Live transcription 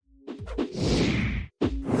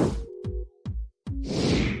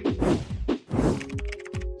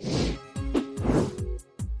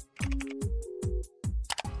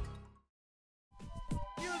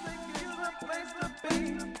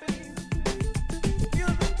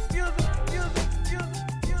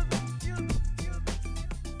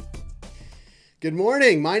Good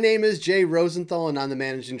morning. My name is Jay Rosenthal, and I'm the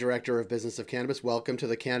Managing Director of Business of Cannabis. Welcome to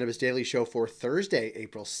the Cannabis Daily Show for Thursday,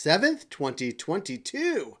 April 7th,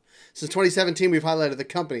 2022. Since 2017, we've highlighted the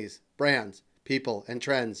companies, brands, people, and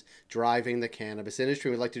trends driving the cannabis industry.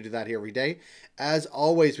 We'd like to do that here every day. As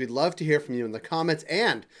always, we'd love to hear from you in the comments,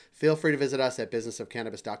 and feel free to visit us at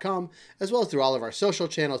businessofcannabis.com, as well as through all of our social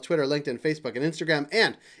channels, Twitter, LinkedIn, Facebook, and Instagram.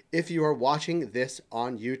 And if you are watching this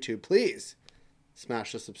on YouTube, please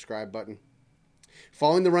smash the subscribe button.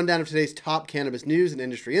 Following the rundown of today's top cannabis news and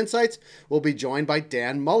industry insights, we'll be joined by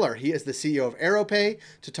Dan Muller. He is the CEO of AeroPay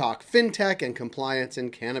to talk fintech and compliance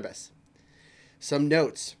in cannabis. Some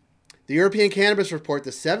notes. The European Cannabis Report,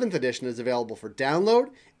 the 7th edition, is available for download.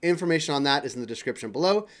 Information on that is in the description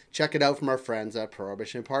below. Check it out from our friends at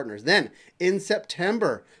Prohibition Partners. Then, in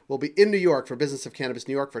September, we'll be in New York for Business of Cannabis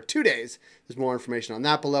New York for 2 days. There's more information on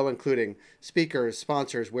that below, including speakers,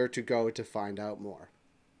 sponsors, where to go to find out more.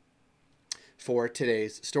 For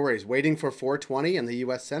today's stories, waiting for 420 in the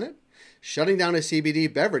U.S. Senate, shutting down a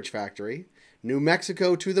CBD beverage factory, New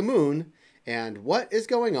Mexico to the moon, and what is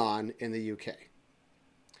going on in the UK.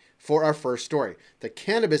 For our first story, the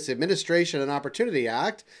Cannabis Administration and Opportunity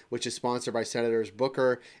Act, which is sponsored by Senators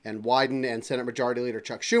Booker and Wyden and Senate Majority Leader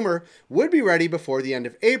Chuck Schumer, would be ready before the end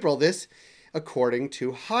of April. This according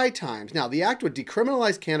to High Times. Now, the act would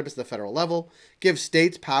decriminalize cannabis at the federal level, give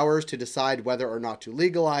states powers to decide whether or not to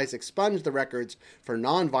legalize, expunge the records for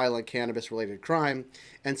nonviolent cannabis-related crime,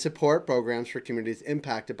 and support programs for communities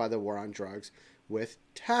impacted by the war on drugs with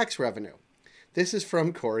tax revenue. This is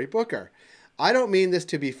from Cory Booker. I don't mean this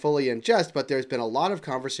to be fully in jest, but there's been a lot of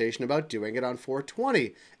conversation about doing it on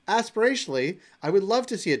 420. Aspirationally, I would love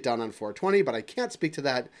to see it done on 420, but I can't speak to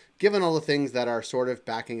that given all the things that are sort of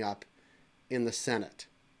backing up in the Senate.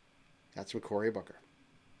 That's from Cory Booker.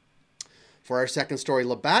 For our second story,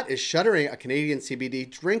 Labatt is shuttering a Canadian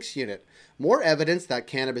CBD drinks unit. More evidence that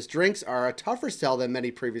cannabis drinks are a tougher sell than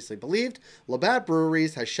many previously believed. Labatt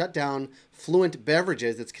Breweries has shut down Fluent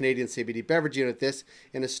Beverages, its Canadian CBD beverage unit. This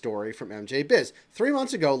in a story from MJ Biz. 3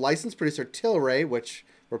 months ago, licensed producer Tilray, which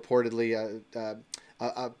reportedly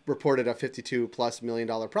reported a $52+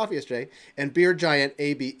 million profit yesterday, and beer giant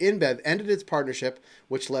AB InBev ended its partnership,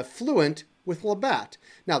 which left Fluent with Labatt.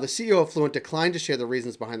 Now, the CEO of Fluent declined to share the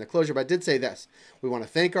reasons behind the closure, but did say this: "We want to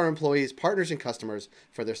thank our employees, partners, and customers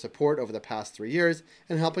for their support over the past 3 years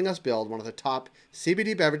and helping us build one of the top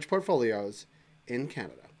CBD beverage portfolios in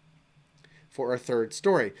Canada." For our third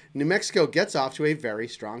story, New Mexico gets off to a very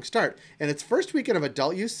strong start. In its first weekend of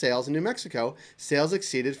adult use sales in New Mexico, sales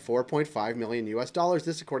exceeded $4.5 million US.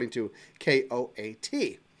 This according to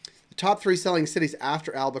KOAT. The top 3 selling cities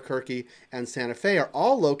after Albuquerque and Santa Fe are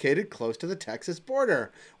all located close to the Texas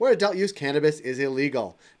border, where adult use cannabis is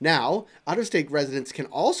illegal. Now, out-of-state residents can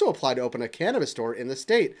also apply to open a cannabis store in the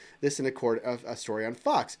state. This in a story on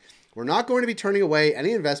Fox. "We're not going to be turning away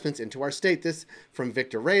any investments into our state." This from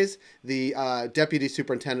Victor Reyes, the Deputy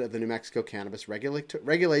Superintendent of the New Mexico Cannabis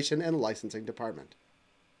Regulation and Licensing Department.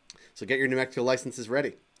 So get your New Mexico licenses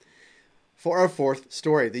ready. For our fourth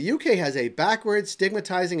story, the UK has a backward,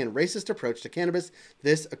 stigmatizing, and racist approach to cannabis.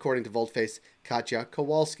 This according to Voltface Katya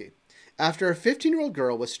Kowalski. After a 15-year-old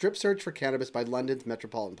girl was strip searched for cannabis by London's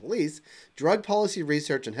Metropolitan Police, drug policy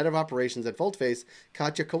research and head of operations at Voltface,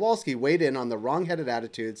 Katya Kowalski, weighed in on the wrong-headed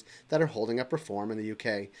attitudes that are holding up reform in the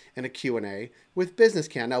UK in a Q&A with Business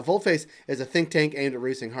Can. Now, Voltface is a think tank aimed at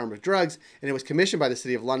reducing harm of drugs, and it was commissioned by the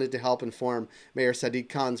City of London to help inform Mayor Sadiq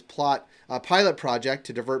Khan's pilot project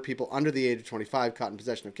to divert people under the age of 25 caught in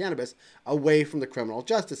possession of cannabis away from the criminal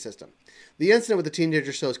justice system. The incident with the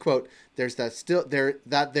teenager shows, quote, there's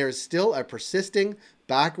still a persisting,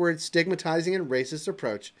 backward, stigmatizing, and racist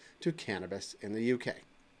approach to cannabis in the UK.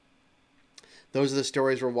 Those are the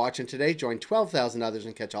stories we're watching today. Join 12,000 others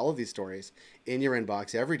and catch all of these stories in your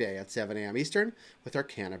inbox every day at 7 a.m. Eastern with our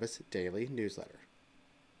Cannabis Daily newsletter.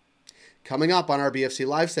 Coming up on our BFC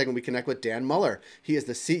Live segment, we connect with Dan Muller. He is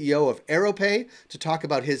the CEO of AeroPay to talk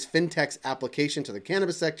about his fintech's application to the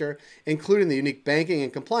cannabis sector, including the unique banking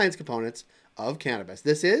and compliance components of cannabis.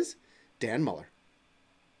 This is Dan Muller.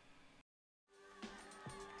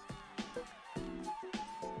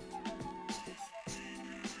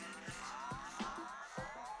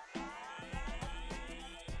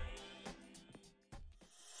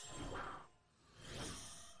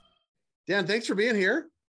 Dan, thanks for being here.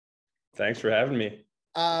 Thanks for having me.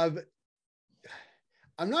 I'm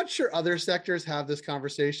not sure other sectors have this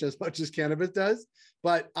conversation as much as cannabis does,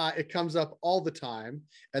 but it comes up all the time.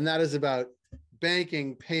 And that is about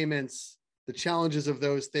banking, payments, the challenges of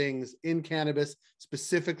those things in cannabis,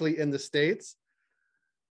 specifically in the States.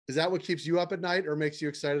 Is that what keeps you up at night or makes you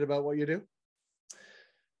excited about what you do?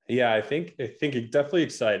 Yeah, I think it definitely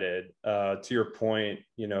excited. To your point,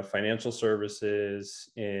 financial services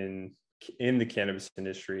in the cannabis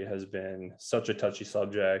industry has been such a touchy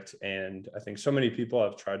subject, and I think so many people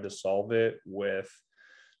have tried to solve it with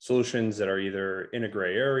solutions that are either in a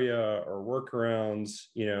gray area or workarounds.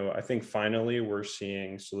 I think finally we're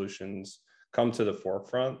seeing solutions come to the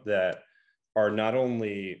forefront that are not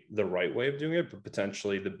only the right way of doing it, but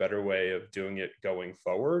potentially the better way of doing it going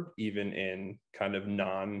forward, even in kind of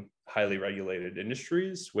non highly regulated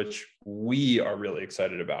industries, which we are really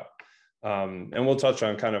excited about. And we'll touch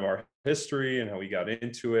on kind of our history and how we got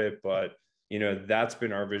into it, but that's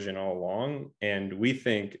been our vision all along. And we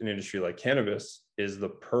think an industry like cannabis is the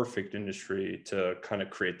perfect industry to kind of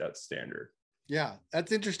create that standard. Yeah,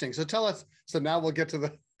 that's interesting. So tell us. So now we'll get to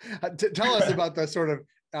the. Tell us about the sort of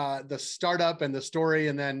the startup and the story,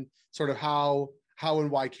 and then sort of how and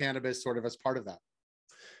why cannabis sort of as part of that.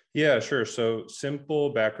 Yeah, sure. So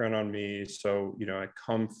simple background on me. So, I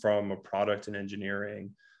come from a product and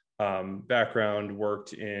engineering background,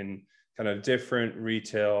 worked in kind of different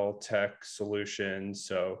retail tech solutions.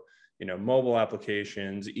 So, mobile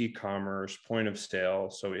applications, e-commerce, point of sale.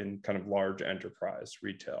 So in kind of large enterprise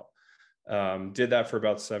retail. Did that for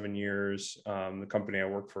about 7 years. The company I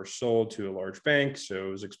worked for sold to a large bank. So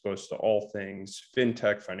I was exposed to all things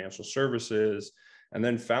fintech, financial services, and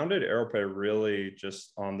then founded AeroPay really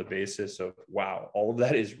just on the basis of, wow, all of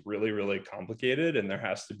that is really, really complicated. And there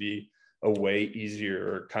has to be a way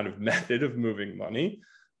easier kind of method of moving money.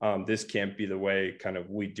 This can't be the way kind of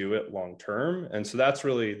we do it long term. And so that's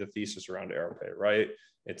really the thesis around AeroPay, right?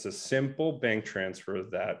 It's a simple bank transfer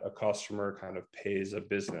that a customer kind of pays a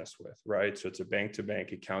business with, right? So it's a bank to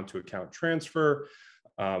bank, account to account transfer.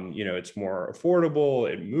 It's more affordable,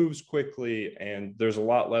 it moves quickly, and there's a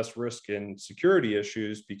lot less risk and security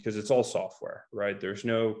issues because it's all software, right? There's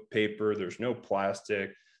no paper, there's no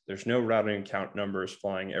plastic, there's no routing account numbers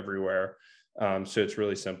flying everywhere. So it's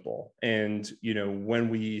really simple. And, when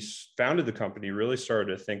we founded the company, really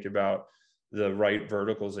started to think about the right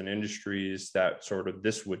verticals and industries that sort of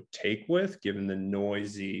this would take with, given the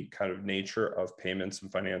noisy kind of nature of payments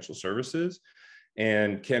and financial services.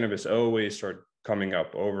 And cannabis always started coming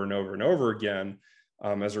up over and over and over again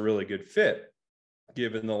as a really good fit,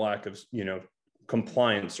 given the lack of,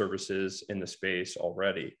 compliance services in the space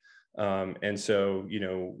already. And so,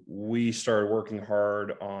 we started working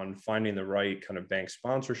hard on finding the right kind of bank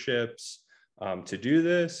sponsorships to do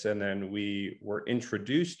this. And then we were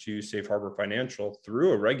introduced to Safe Harbor Financial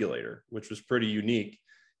through a regulator, which was pretty unique,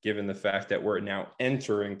 given the fact that we're now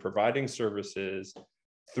providing services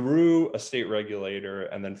through a state regulator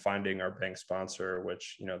and then finding our bank sponsor,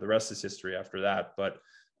 which, the rest is history after that. But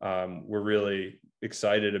we're really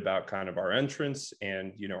excited about kind of our entrance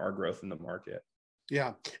and, our growth in the market.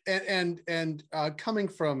 Yeah. And coming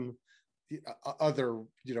from other,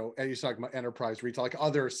 and you talk about enterprise retail, like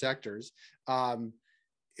other sectors,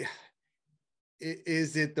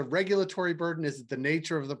 is it the regulatory burden? Is it the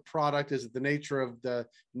nature of the product? Is it the nature of the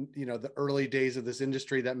early days of this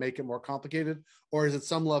industry that make it more complicated? Or is it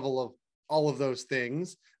some level of all of those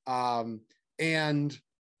things and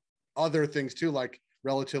other things too, like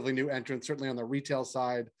relatively new entrants, certainly on the retail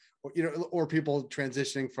side, or people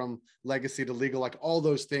transitioning from legacy to legal, like all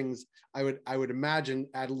those things, I would imagine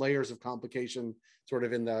add layers of complication sort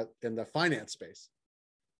of in the finance space.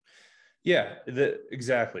 Yeah,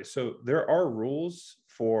 exactly. So there are rules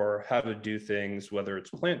for how to do things, whether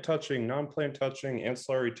it's plant touching, non-plant touching,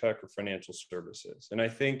 ancillary tech, or financial services. And I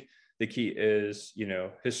think the key is,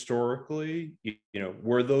 historically,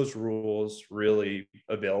 were those rules really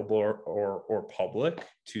available or public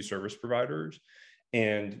to service providers?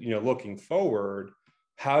 And, looking forward,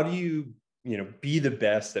 how do you, be the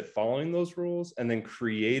best at following those rules and then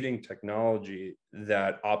creating technology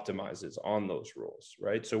that optimizes on those rules,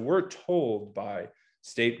 right? So we're told by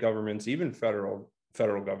state governments, even federal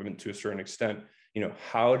government to a certain extent,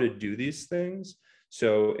 how to do these things.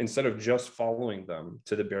 So instead of just following them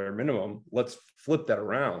to the bare minimum, let's flip that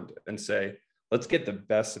around and say, let's get the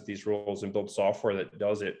best at these rules and build software that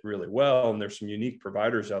does it really well. And there's some unique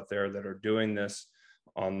providers out there that are doing this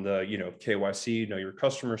on the KYC, know your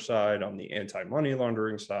customer side, on the anti-money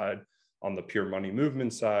laundering side, on the pure money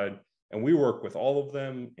movement side. And we work with all of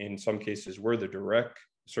them. In some cases, we're the direct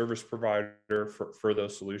service provider for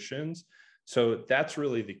those solutions. So that's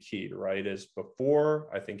really the key, right? Is before,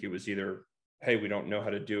 I think it was either, hey, we don't know how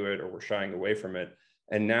to do it, or we're shying away from it.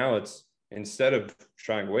 And now it's, instead of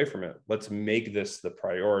shying away from it, let's make this the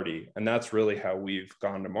priority. And that's really how we've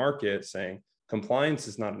gone to market, saying compliance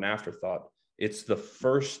is not an afterthought. It's the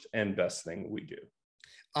first and best thing we do.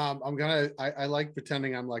 I like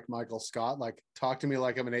pretending I'm like Michael Scott. Like, talk to me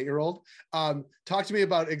like I'm an 8-year-old. Talk to me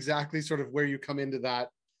about exactly sort of where you come into that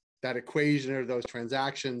equation or those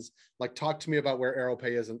transactions. Like, talk to me about where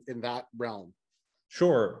AeroPay is in that realm.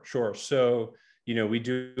 Sure, sure. So, we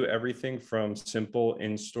do everything from simple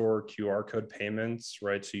in-store QR code payments,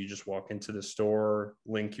 right? So you just walk into the store,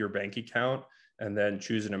 link your bank account, and then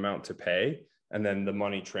choose an amount to pay. And then the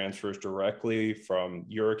money transfers directly from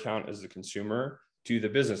your account as the consumer to the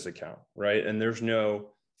business account, right? And there's no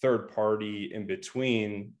third party in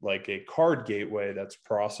between, like a card gateway that's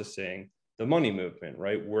processing the money movement,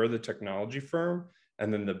 right? We're the technology firm,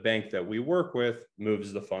 and then the bank that we work with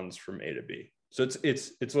moves the funds from A to B. So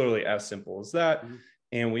it's literally as simple as that. Mm-hmm.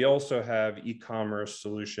 And we also have e-commerce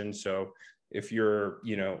solutions. So if you're,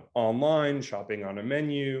 online shopping on a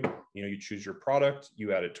menu, you choose your product,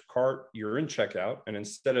 you add it to cart, you're in checkout. And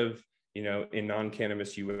instead of, in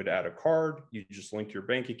non-cannabis, you would add a card, you just link your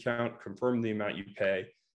bank account, confirm the amount you pay.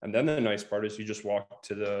 And then the nice part is you just walk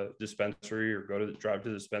to the dispensary or drive to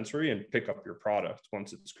the dispensary and pick up your product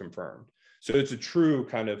once it's confirmed. So it's a true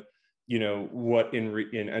kind of, what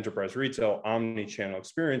in enterprise retail omni-channel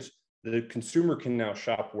experience, the consumer can now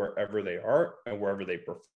shop wherever they are and wherever they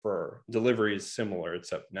prefer. Delivery is similar,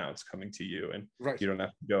 except now it's coming to you, and Right. you don't have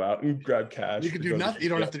to go out and grab cash. You can do nothing. You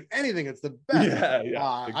don't have to do anything. It's the best.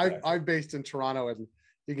 Yeah. Exactly. I'm based in Toronto, and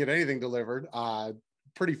you get anything delivered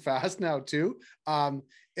pretty fast now too.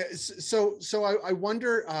 So I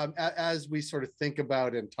wonder, as we sort of think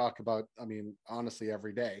about and talk about, I mean, honestly,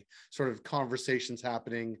 every day, sort of conversations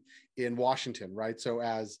happening in Washington, right? So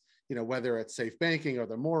as whether it's safe banking or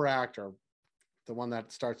the MORE Act or the one that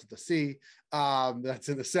starts with the C, that's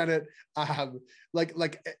in the Senate,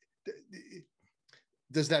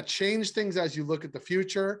 does that change things as you look at the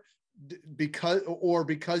future?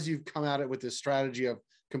 Because you've come at it with this strategy of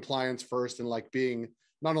compliance first and like being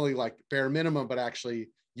not only like bare minimum, but actually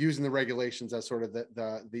using the regulations as sort of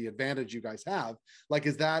the advantage you guys have. Like,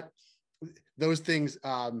 is that those things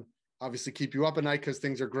obviously keep you up at night because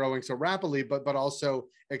things are growing so rapidly, but also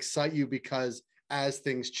excite you because as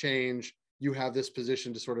things change, you have this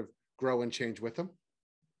position to sort of grow and change with them?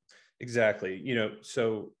 Exactly.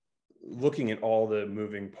 So looking at all the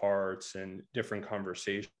moving parts and different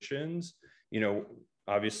conversations,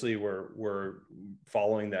 obviously we're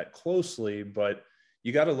following that closely, but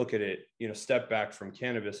you got to look at it, step back from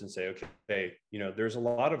cannabis and say, okay, there's a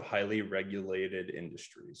lot of highly regulated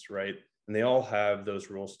industries, right? And they all have those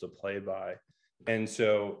rules to play by. And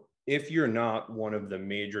so if you're not one of the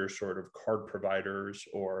major sort of card providers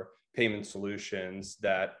or payment solutions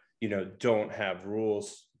that, don't have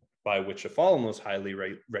rules by which to follow in those highly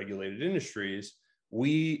regulated industries,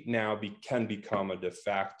 we now can become a de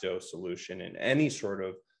facto solution in any sort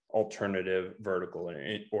of alternative vertical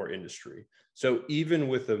or industry. So even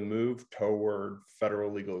with a move toward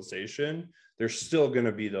federal legalization, there's still going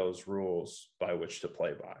to be those rules by which to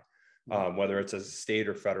play by, whether it's at a state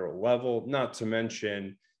or federal level, not to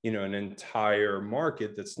mention, an entire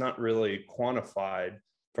market that's not really quantified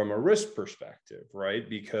from a risk perspective, right?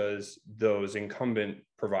 Because those incumbent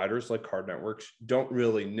providers like card networks don't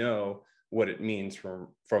really know what it means from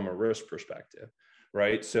a risk perspective,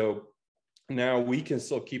 right? So now we can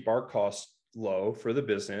still keep our costs low for the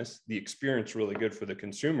business, the experience really good for the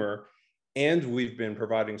consumer, and we've been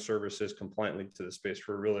providing services compliantly to the space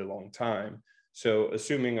for a really long time. So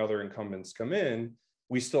assuming other incumbents come in,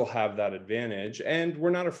 we still have that advantage, and we're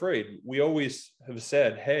not afraid. We always have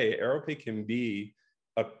said, hey, AeroPay can be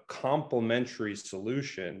a complementary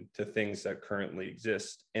solution to things that currently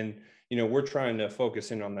exist. And, we're trying to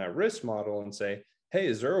focus in on that risk model and say, hey,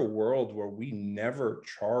 is there a world where we never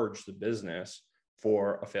charge the business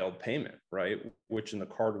for a failed payment, right? Which in the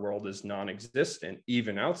card world is non-existent,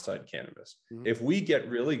 even outside cannabis. Mm-hmm. If we get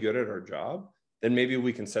really good at our job, then maybe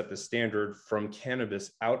we can set the standard from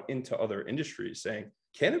cannabis out into other industries, saying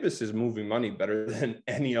cannabis is moving money better than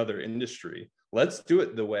any other industry. Let's do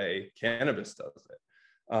it the way cannabis does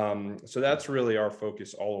it. So that's really our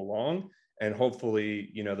focus all along. And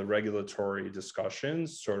hopefully, the regulatory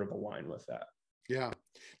discussions sort of align with that. Yeah.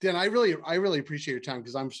 Dan, I really appreciate your time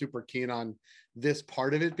because I'm super keen on this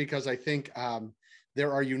part of it, because I think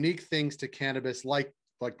there are unique things to cannabis like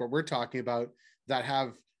what we're talking about that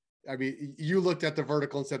have, I mean, you looked at the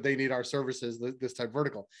vertical and said they need our services, this type of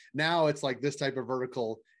vertical. Now it's like this type of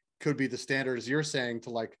vertical could be the standard, as you're saying, to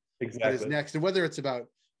like exactly what is next. And whether it's about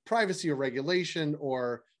privacy or regulation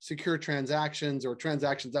or secure transactions or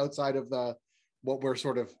transactions outside of what we're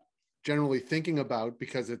sort of generally thinking about,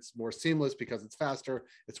 because it's more seamless, because it's faster,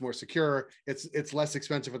 it's more secure, it's less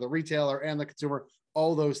expensive for the retailer and the consumer,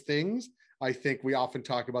 all those things. I think we often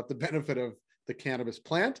talk about the benefit of the cannabis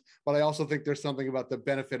plant, but I also think there's something about the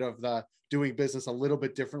benefit of the doing business a little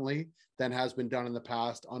bit differently than has been done in the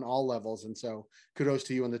past on all levels. And so kudos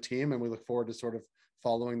to you and the team. And we look forward to sort of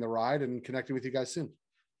following the ride and connecting with you guys soon.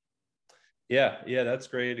 Yeah, that's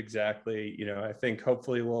great. Exactly. I think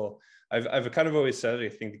hopefully I've kind of always said, I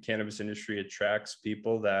think the cannabis industry attracts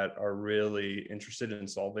people that are really interested in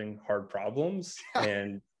solving hard problems.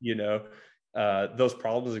 And, those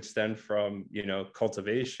problems extend from,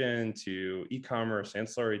 cultivation to e-commerce,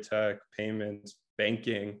 ancillary tech, payments,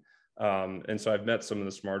 banking. And so I've met some of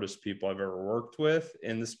the smartest people I've ever worked with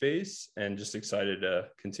in the space, and just excited to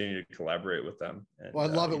continue to collaborate with them. And, well,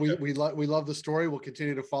 I love it. We love the story. We'll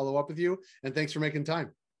continue to follow up with you, and thanks for making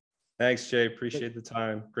time. Thanks, Jay. Appreciate the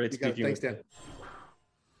time. Great speaking with you. Thanks, Dan.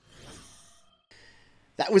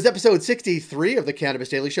 That was episode 63 of the Cannabis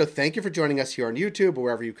Daily Show. Thank you for joining us here on YouTube or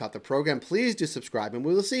wherever you caught the program. Please do subscribe, and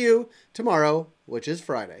we will see you tomorrow, which is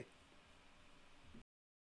Friday.